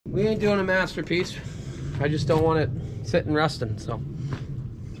We ain't doing a masterpiece. I just don't want it sitting rusting, so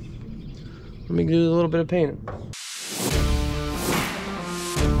let me do a little bit of painting.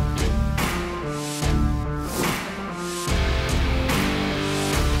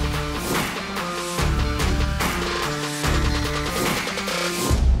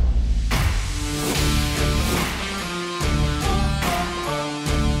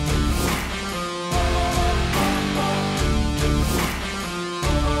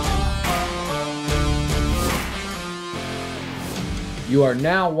 You are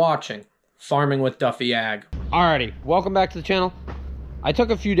now watching Farming with Duffy Ag. Alrighty, welcome back to the channel. I took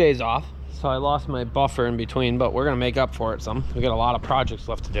a few days off, so I lost my buffer in between, but we're gonna make up for it some. We got a lot of projects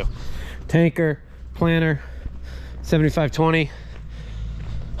left to do. Tanker, planter, 7520,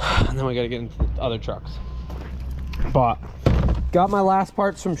 and then we gotta get into the other trucks. But got my last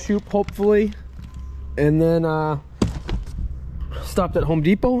parts from Shoop, hopefully, and then stopped at Home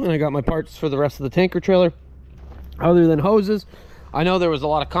Depot, and I got my parts for the rest of the tanker trailer. Other than hoses, I know there was a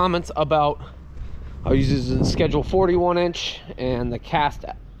lot of comments about I was using schedule 41-inch and the cast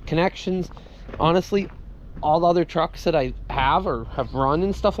connections. Honestly, all the other trucks that I have or have run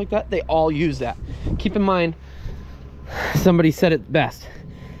and stuff like that, they all use that. Keep in mind, somebody said it best.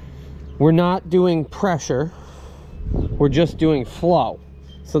 We're not doing pressure, we're just doing flow.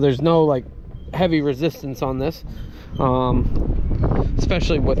 So there's no like heavy resistance on this,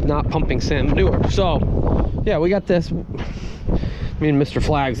 especially with not pumping sand manure. So yeah, we got this. Me and Mr.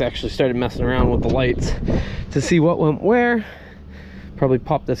 Flags actually started messing around with the lights to see what went where. Probably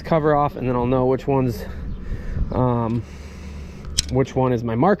pop this cover off and then I'll know which one is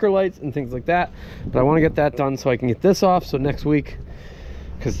my marker lights and things like that. But I want to get that done so I can get this off, so next week,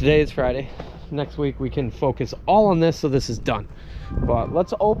 because today is Friday, next week we can focus all on this so this is done. But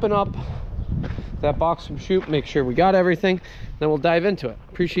let's open up that box from Shoop, make sure we got everything, then we'll dive into it.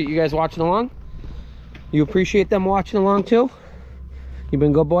 Appreciate you guys watching along. You appreciate them watching along too? You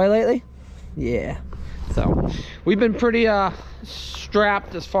been a good boy lately? Yeah. So we've been pretty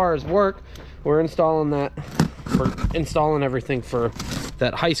strapped as far as work. We're installing everything for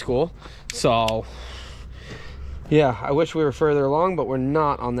that high school. So yeah, I wish we were further along, but we're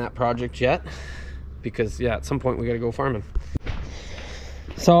not on that project yet because yeah, at some point we got to go farming.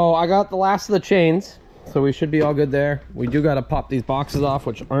 So I got the last of the chains, so we should be all good there. We do got to pop these boxes off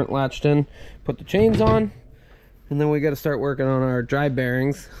which aren't latched in, put the chains on, and then we got to start working on our drive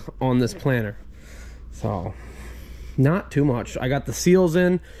bearings on this planter. So not too much. I got the seals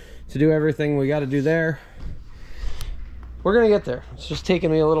in to do everything we got to do there. We're gonna get there. It's just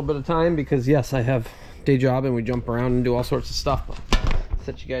taking me a little bit of time because yes, I have a day job and we jump around and do all sorts of stuff. But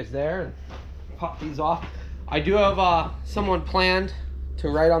set you guys there and pop these off. I do have someone planned to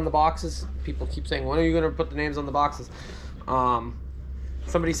write on the boxes. People keep saying, when are you gonna put the names on the boxes?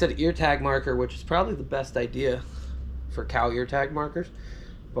 Somebody said ear tag marker, which is probably the best idea for cow ear tag markers,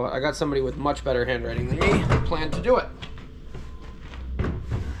 but I got somebody with much better handwriting than me who planned to do it.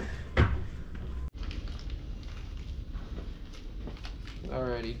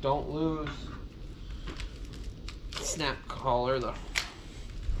 Alrighty, don't lose snap collar, the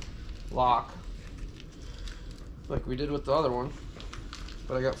lock, like we did with the other one.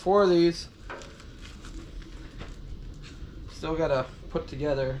 But I got 4 of these. Still gotta put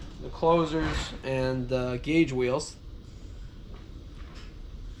together the closers and the gauge wheels,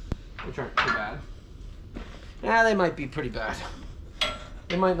 which aren't too bad. Yeah, they might be pretty bad.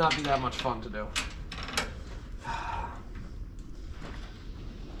 They might not be that much fun to do.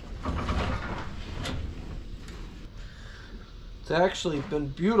 It's actually been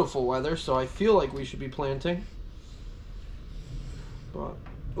beautiful weather, so I feel like we should be planting. But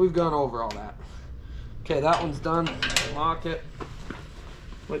we've gone over all that. Okay, that one's done. Lock it.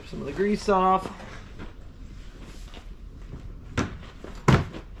 Wipe some of the grease off.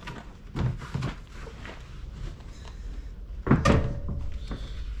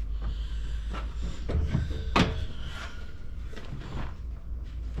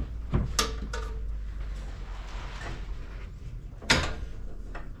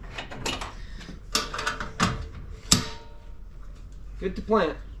 Good to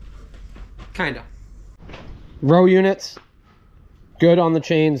plant. Kinda. Row units, good on the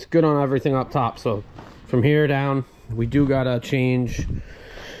chains, good on everything up top. So from here down, we do gotta change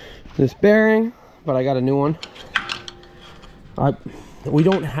this bearing, but I got a new one. We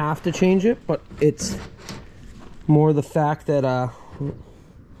don't have to change it, but it's more the fact that I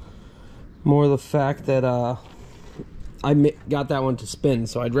got that one to spin,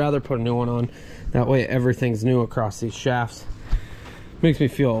 so I'd rather put a new one on. That way everything's new across these shafts. Makes me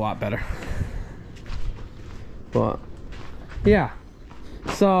feel a lot better. But yeah,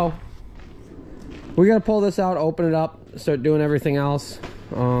 So we gotta pull this out, open it up, start doing everything else.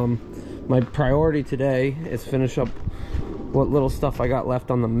 My priority today is finish up what little stuff I got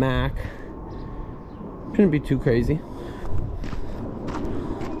left on the Mac. Shouldn't be too crazy.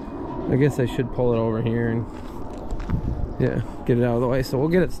 I guess I should pull it over here and yeah, get it out of the way. So we'll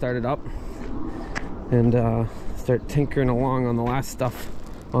get it started up and start tinkering along on the last stuff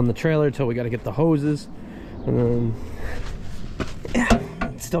on the trailer till we got to get the hoses, and then yeah,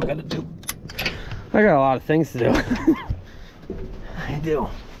 still got to do. I got a lot of things to do. I do,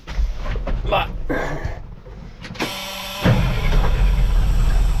 but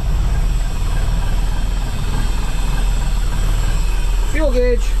fuel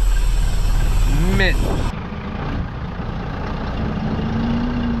gauge mint.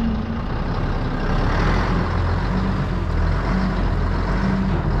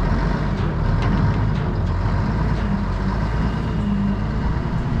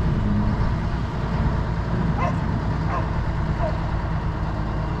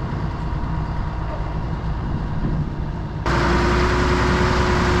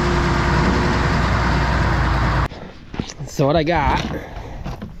 So what I got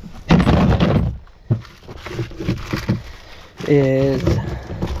is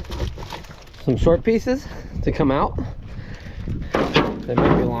some short pieces to come out. They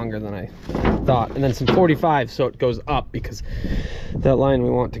might be longer than I thought, and then some 45 so it goes up, because that line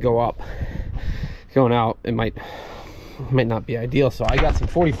we want to go up. Going out, it might not be ideal, so I got some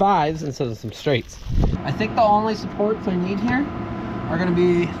 45s instead of some straights. I think the only supports I need here are going to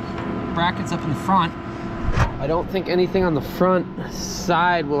be brackets up in the front. I don't think anything on the front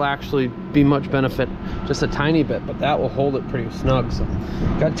side will actually be much benefit, just a tiny bit, but that will hold it pretty snug. So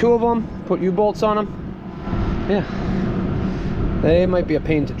got 2 of them, put U-bolts on them. Yeah, they might be a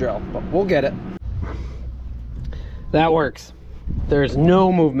pain to drill, but we'll get it. That works. There's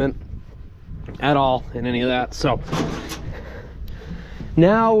no movement at all in any of that, so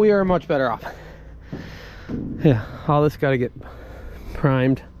now we are much better off. Yeah, all this got to get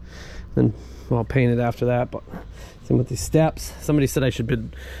primed and well painted after that, but same with these steps. Somebody said I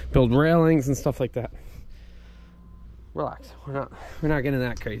should build railings and stuff like that. Relax, we're not getting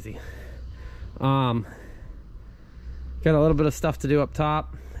that crazy. Got a little bit of stuff to do up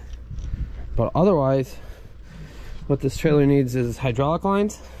top, but otherwise what this trailer needs is hydraulic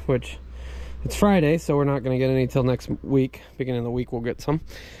lines, which it's Friday, so we're not going to get any till next week. Beginning of the week we'll get some,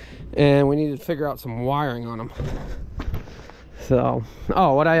 and we need to figure out some wiring on them. So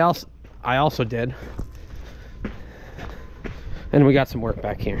what I also did, and we got some work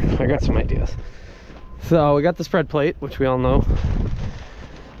back here. I got some ideas. So we got the spread plate, which we all know.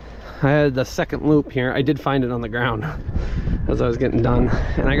 I had the second loop here. I did find it on the ground as I was getting done,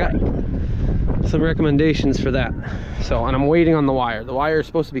 and I got some recommendations for that. So, and I'm waiting on the wire. The wire is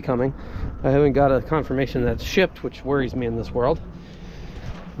supposed to be coming. I haven't got a confirmation that it's shipped, which worries me in this world.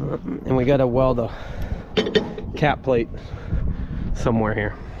 And we got to weld a cap plate somewhere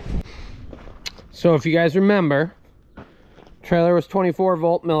here. So if you guys remember, trailer was 24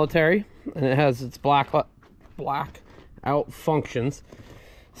 volt military, and it has its black out functions.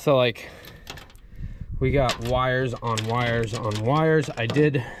 So like we got wires on wires on wires. I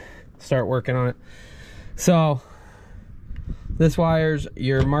did start working on it. So this wire's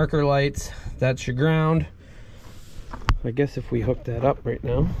your marker lights, that's your ground. I guess if we hook that up right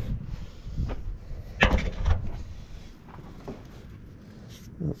now,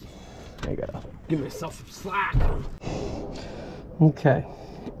 I gotta give myself some slack. Okay,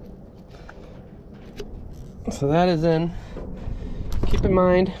 so that is in. Keep in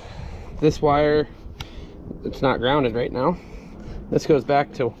mind this wire, it's not grounded right now. This goes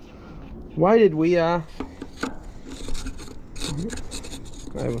back to, why did we I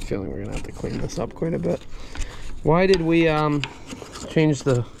have a feeling we're gonna have to clean this up quite a bit. Why did we change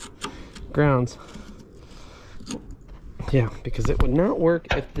the grounds? Yeah, because it would not work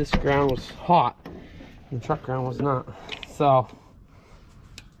if this ground was hot and the truck ground was not. So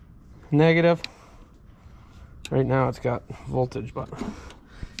negative. Right now it's got voltage, but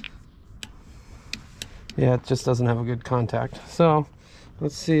yeah, it just doesn't have a good contact. So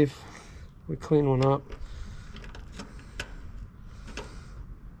let's see if we clean one up.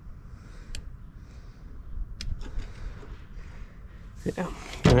 Yeah,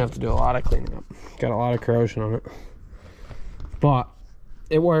 gonna have to do a lot of cleaning up. Got a lot of corrosion on it, but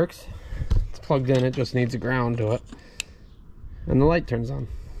it works. It's plugged in, it just needs a ground to it, and the light turns on.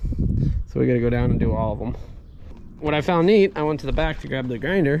 So we gotta go down and do all of them. What I found neat, I went to the back to grab the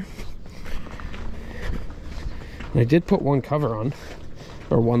grinder, and I did put one cover on,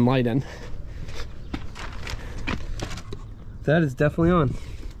 or one light in. that is definitely on.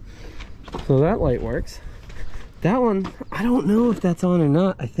 So that light works. That one, I don't know if that's on or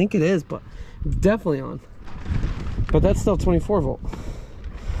not. I think it is, but it's definitely on. But that's still 24 volt.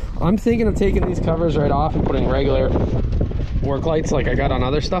 I'm thinking of taking these covers right off and putting regular work lights like I got on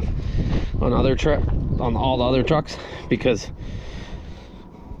other stuff, on all the other trucks, because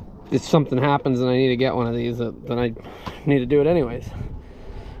if something happens and I need to get one of these, then I need to do it anyways.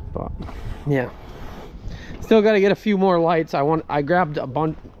 But yeah, still got to get a few more lights. I grabbed a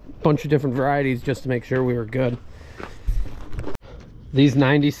bunch of different varieties just to make sure we were good. These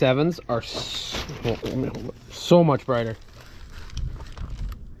 97s are so much brighter.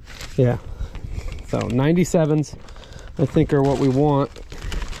 Yeah, so 97s I think are what we want,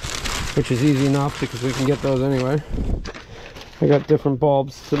 which is easy enough because we can get those anyway. I got different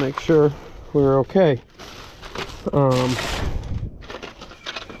bulbs to make sure we're okay.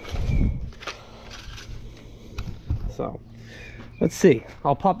 So let's see,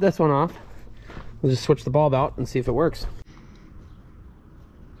 I'll pop this one off. We'll just switch the bulb out and see if it works.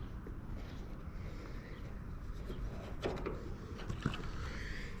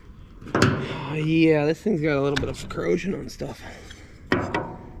 Yeah, this thing's got a little bit of corrosion on stuff.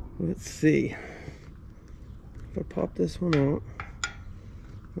 Let's see. If I pop this one out,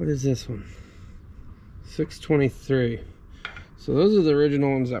 what is this one? 623. So those are the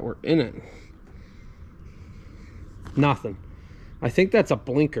original ones that were in it. Nothing. I think that's a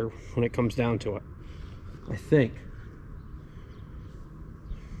blinker when it comes down to it. I think.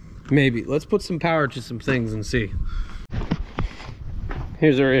 Maybe. Let's put some power to some things and see.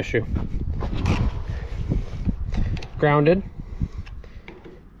 Here's our issue. Grounded.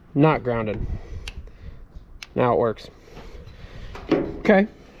 Not grounded. Now it works. Okay.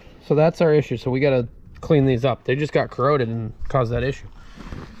 So that's our issue. So we got to clean these up. They just got corroded and caused that issue.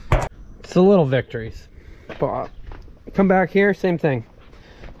 It's the little victories. But come back here, same thing.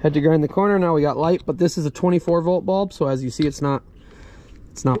 Had to grind the corner. Now we got light, but this is a 24 volt bulb, so as you see, it's not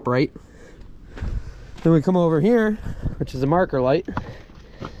bright. Then we come over here, which is a marker light.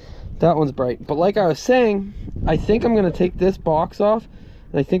 That one's bright. But like I was saying, I think I'm gonna take this box off,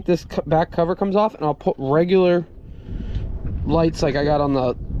 and I think this back cover comes off, and I'll put regular lights like I got on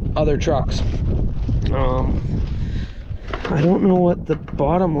the other trucks. I don't know what the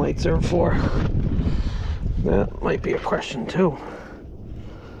bottom lights are for. That might be a question too.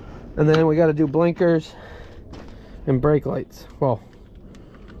 And then we got to do blinkers and brake lights. Well,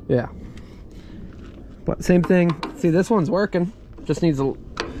 yeah. But same thing. See, this one's working. Just needs a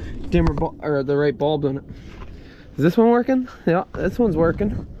dimmer or the right bulb in it. Is this one working? Yeah, this one's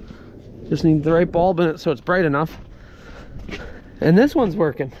working. Just need the right bulb in it so it's bright enough. And this one's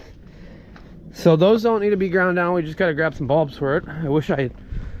working. So those don't need to be ground down. We just got to grab some bulbs for it. I wish yeah,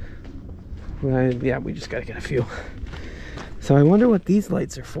 we just got to get a few. So I wonder what these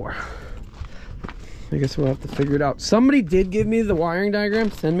lights are for. I guess we'll have to figure it out. Somebody did give me the wiring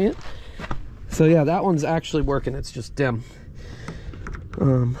diagram, send me it. So yeah, that one's actually working. It's just dim.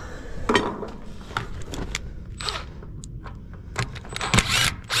 Ooh.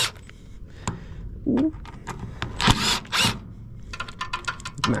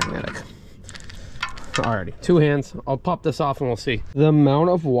 Magnetic. Alrighty, two hands. I'll pop this off and we'll see. The amount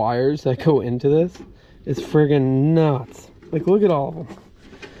of wires that go into this is friggin' nuts. Like, look at all of them.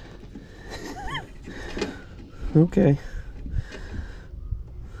 Okay.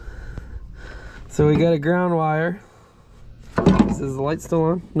 So we got a ground wire. Is the light still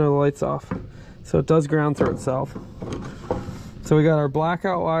on? No, the light's off. So it does ground through itself. So we got our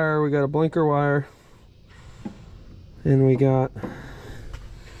blackout wire, we got a blinker wire, and we got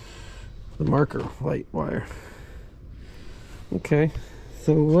the marker light wire. Okay,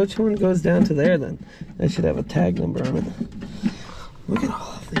 so which one goes down to there then? That should have a tag number on it. Look at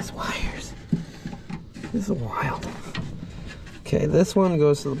all of these wires. This is wild. Okay, this one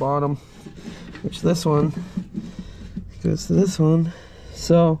goes to the bottom, which this one goes to this one.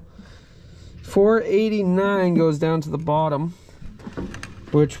 So 489 goes down to the bottom,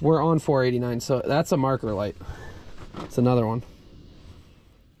 which we're on 489, so that's a marker light. It's another one.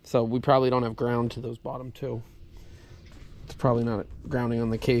 So we probably don't have ground to those bottom two. It's probably not grounding on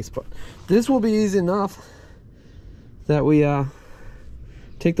the case, but this will be easy enough that we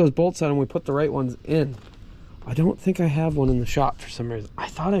take those bolts out and we put the right ones in. I don't think I have one in the shop for some reason. I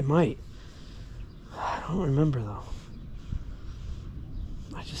thought I might. I don't remember though.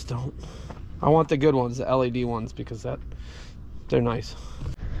 I just don't. I want the good ones, the LED ones, because they're nice.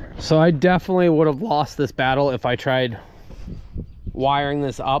 So I definitely would have lost this battle if I tried wiring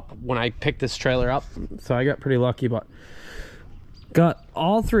this up when I picked this trailer up. So I got pretty lucky, but got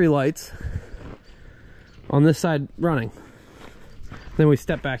all three lights on this side running. Then we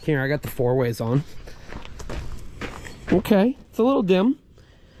step back here. I got the 4-ways on. Okay, it's a little dim.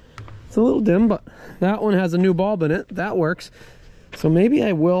 It's a little dim, but that one has a new bulb in it. That works. So maybe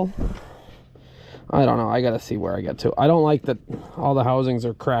I will. I don't know. I gotta see where I get to. I don't like that all the housings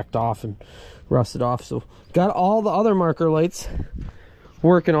are cracked off and rusted off. So got all the other marker lights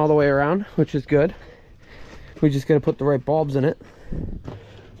working all the way around, which is good. We just gotta put the right bulbs in it.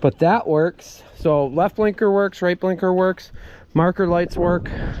 But that works. So left blinker works, right blinker works, marker lights work.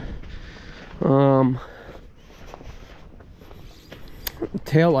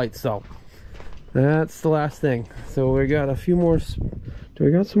 Tail lights though. That's the last thing. So we got a few more. Do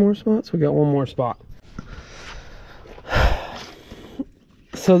we got some more spots? We got one more spot.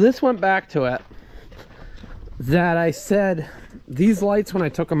 So this went back to it that I said these lights, when I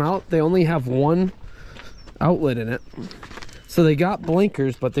took them out, they only have one outlet in it. So they got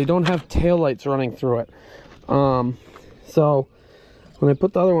blinkers, but they don't have tail lights running through it. So when I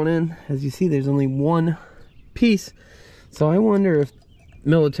put the other one in, as you see, there's only one piece. So I wonder if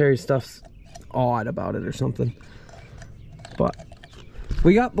military stuff's odd about it or something. But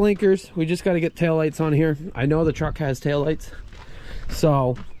we got blinkers. We just got to get tail lights on here. I know the truck has tail lights,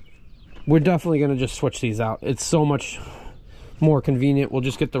 so we're definitely going to just switch these out. It's so much more convenient. We'll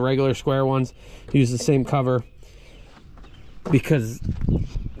just get the regular square ones, use the same cover, because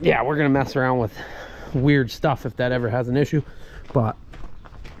yeah, we're going to mess around with weird stuff if that ever has an issue. But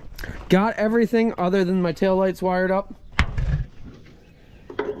got everything other than my tail lights wired up.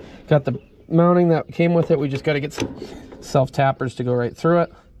 Got the mounting that came with it. We just got to get some self tappers to go right through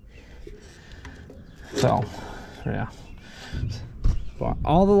it. So yeah, but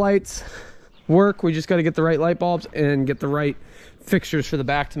all the lights work. We just got to get the right light bulbs and get the right fixtures for the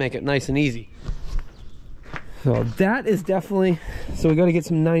back to make it nice and easy. So that is definitely, so we got to get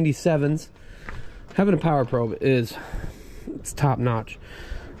some 97s. Having a power probe it's top notch.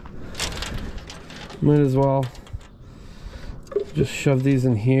 Might as well just shove these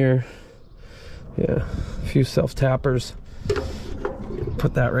in here. Yeah, a few self tappers.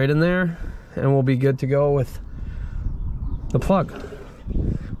 Put that right in there and we'll be good to go with the plug.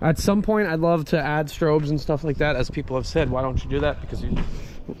 At some point I'd love to add strobes and stuff like that, as people have said. Why don't you do that? Because you're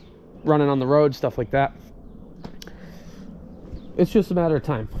running on the road, stuff like that. It's just a matter of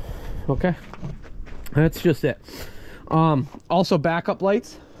time. Okay, that's just it. Also backup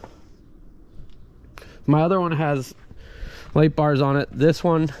lights. My other one has light bars on it. This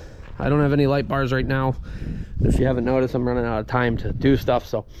one, I don't have any light bars right now. If you haven't noticed, I'm running out of time to do stuff,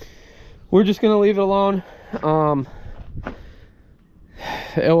 so we're just gonna leave it alone.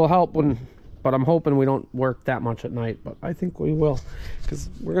 It will help but I'm hoping we don't work that much at night, but I think we will, because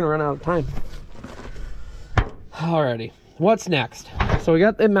we're gonna run out of time. Alrighty, what's next? So we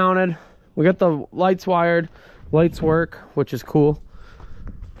got it mounted, we got the lights wired, lights work, which is cool.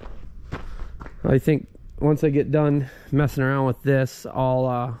 I think once I get done messing around with this,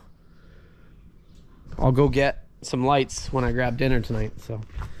 I'll go get some lights when I grab dinner tonight. So,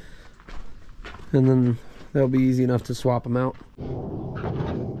 and then that'll be easy enough to swap them out.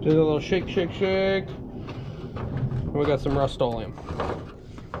 Do a little shake, shake, shake. We got some Rust-Oleum.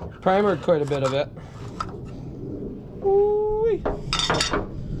 Primered quite a bit of it. Ooh-wee.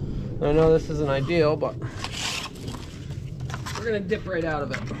 I know this isn't ideal, but we're gonna dip right out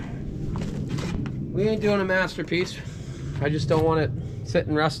of it. We ain't doing a masterpiece. I just don't want it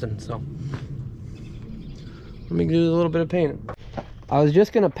sitting rusting, so let me do a little bit of painting. I was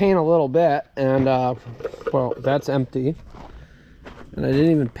just gonna paint a little bit, and well, that's empty. And I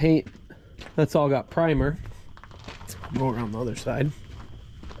didn't even paint. That's all got primer. Go around the other side.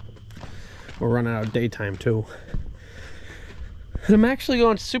 We're running out of daytime too. And I'm actually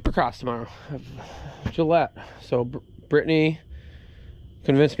going to Supercross tomorrow at Gillette. So Brittany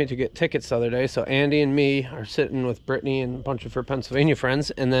convinced me to get tickets the other day. So Andy and me are sitting with Brittany and a bunch of her Pennsylvania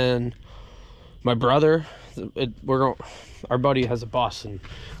friends, and then my brother, our buddy has a bus, and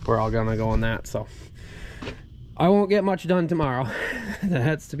we're all gonna go on that. So I won't get much done tomorrow. That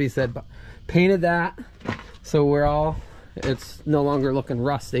has to be said, but painted that so it's no longer looking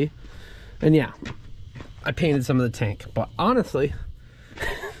rusty. And yeah, I painted some of the tank, but honestly,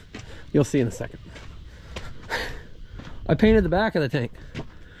 you'll see in a second. I painted the back of the tank,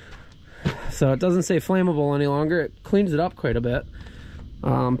 so it doesn't say flammable any longer. It cleans it up quite a bit.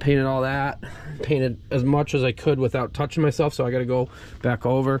 Painted all that, painted as much as I could without touching myself, so I got to go back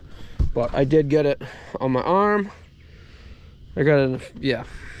over. But I did get it on my arm. I got it, yeah.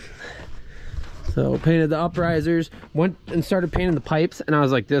 So painted the uprisers, went and started painting the pipes, and I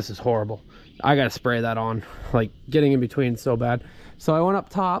was like, this is horrible. I got to spray that on. Like, getting in between is so bad. So I went up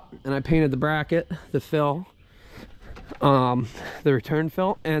top and I painted the bracket, the fill. the return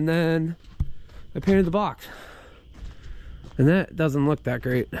fill, and then I painted the box. And that doesn't look that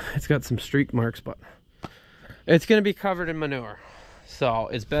great. It's got some streak marks, but it's going to be covered in manure. So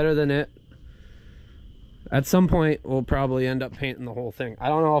it's better than it. At some point, we'll probably end up painting the whole thing. I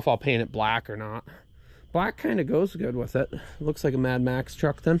don't know if I'll paint it black or not. Black kind of goes good with it. It looks like a Mad Max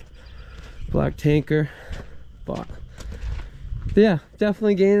truck then. Black tanker. But yeah,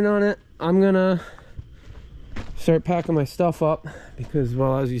 definitely gaining on it. I'm going to start packing my stuff up because,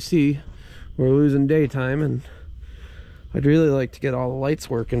 well, as you see, we're losing daytime, and I'd really like to get all the lights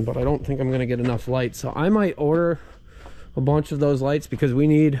working, but I don't think I'm going to get enough lights. So I might order a bunch of those lights because we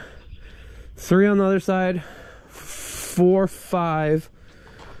need 3 on the other side, 4, 5,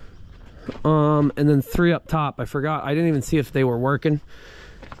 and then 3 up top. I forgot. I didn't even see if they were working,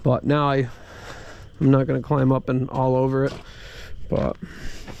 but now I'm not going to climb up and all over it. But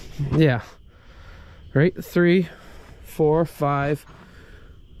yeah, right, 3, 4, 5,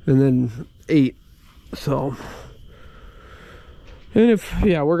 and then 8. So, and if,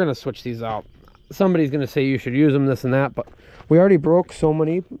 yeah, we're gonna switch these out. Somebody's gonna say you should use them, this and that, but we already broke so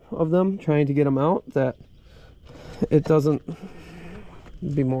many of them trying to get them out that it doesn't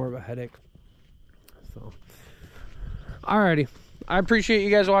be more of a headache. So, alrighty, I appreciate you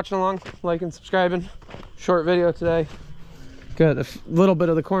guys watching along, liking, subscribing. Short video today. Got a little bit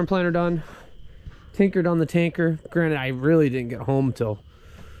of the corn planter done, tinkered on the tanker. Granted, I really didn't get home till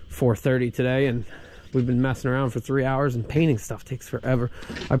 4:30 today, and we've been messing around for 3 hours, and painting stuff takes forever.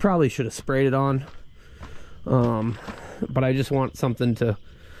 I probably should have sprayed it on, but I just want something to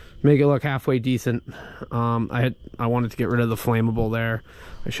make it look halfway decent. I wanted to get rid of the flammable there.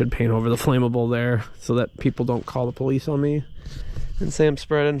 I should paint over the flammable there so that people don't call the police on me and say I'm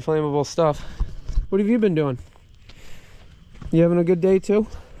spreading flammable stuff. What have you been doing? You having a good day too?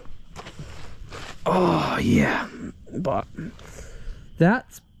 Oh yeah, but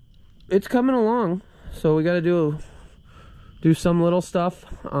it's coming along. So we got to do some little stuff,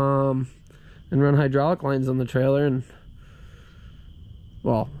 and run hydraulic lines on the trailer, and,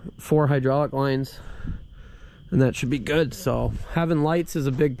 well, 4 hydraulic lines, and that should be good. So having lights is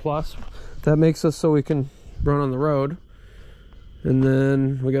a big plus. That makes us so we can run on the road, and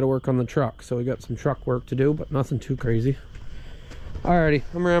then we got to work on the truck. So we got some truck work to do, but nothing too crazy. Alrighty,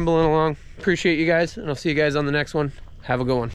 I'm rambling along. Appreciate you guys, and I'll see you guys on the next one. Have a good one.